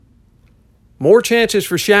More chances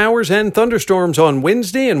for showers and thunderstorms on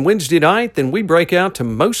Wednesday and Wednesday night. Then we break out to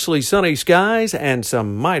mostly sunny skies and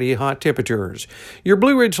some mighty hot temperatures. Your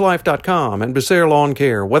BlueRidgeLife.com and Becerra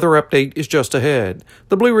Lawncare weather update is just ahead.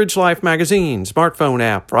 The Blue Ridge Life magazine smartphone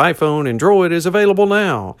app for iPhone and Android is available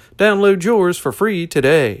now. Download yours for free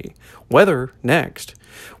today. Weather next.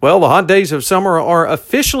 Well, the hot days of summer are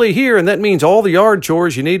officially here, and that means all the yard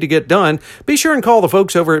chores you need to get done. Be sure and call the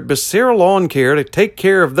folks over at Becerra Lawncare to take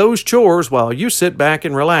care of those chores while you sit back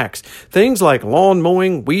and relax. Things like lawn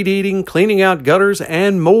mowing, weed eating, cleaning out gutters,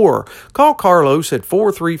 and more. Call Carlos at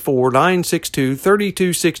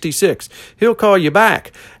 434-962-3266. He'll call you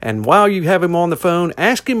back. And while you have him on the phone,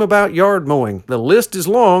 ask him about yard mowing. The list is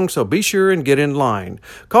long, so be sure and get in line.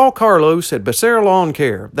 Call Carlos at Becerra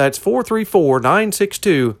Lawncare. That's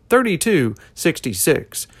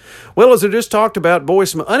 434-962-3266. Well, as I just talked about,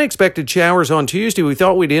 some unexpected showers on Tuesday. We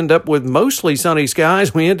thought we'd end up with mostly sunny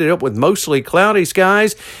skies. We ended up with mostly cloudy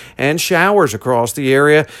skies and showers across the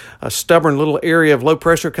area. A stubborn little area of low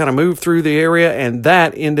pressure kind of moved through the area, and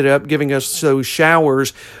that ended up giving us those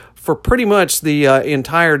showers for pretty much the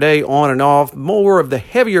entire day on and off. More of the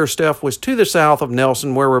heavier stuff was to the south of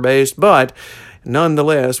Nelson where we're based, but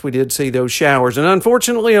nonetheless, we did see those showers. And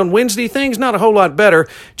unfortunately, on Wednesday, things not a whole lot better.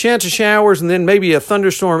 Chance of showers and then maybe a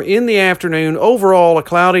thunderstorm in the afternoon. Overall, a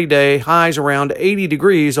cloudy day, highs around 80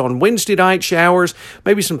 degrees. On Wednesday night, showers,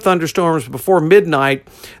 maybe some thunderstorms before midnight.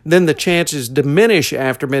 Then the chances diminish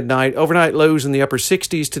after midnight. Overnight lows in the upper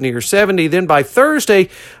 60s to near 70. Then by Thursday,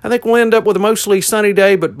 I think we'll end up with a mostly sunny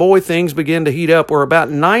day, but boy, things begin to heat up. We're about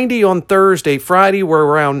 90 on Thursday. Friday, we're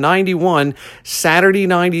around 91. Saturday,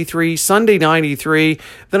 93. Sunday, 93.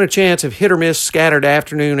 Then a chance of hit or miss scattered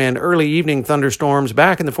afternoon and early evening thunderstorms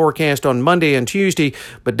back in the forecast on Monday and Tuesday,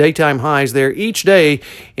 but daytime highs there each day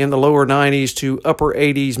in the lower 90s to upper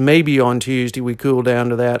 80s. Maybe on Tuesday we cool down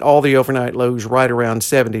to that. All the overnight lows right around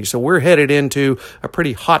 70. So we're headed into a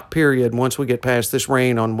pretty hot period once we get past this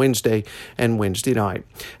rain on Wednesday and Wednesday night.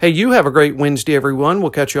 Hey, you have a great Wednesday, everyone.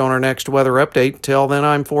 We'll catch you on our next weather update. Till then,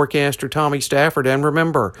 I'm forecaster Tommy Stafford, and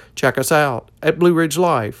remember, check us out at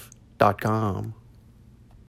BlueRidgeLife.com.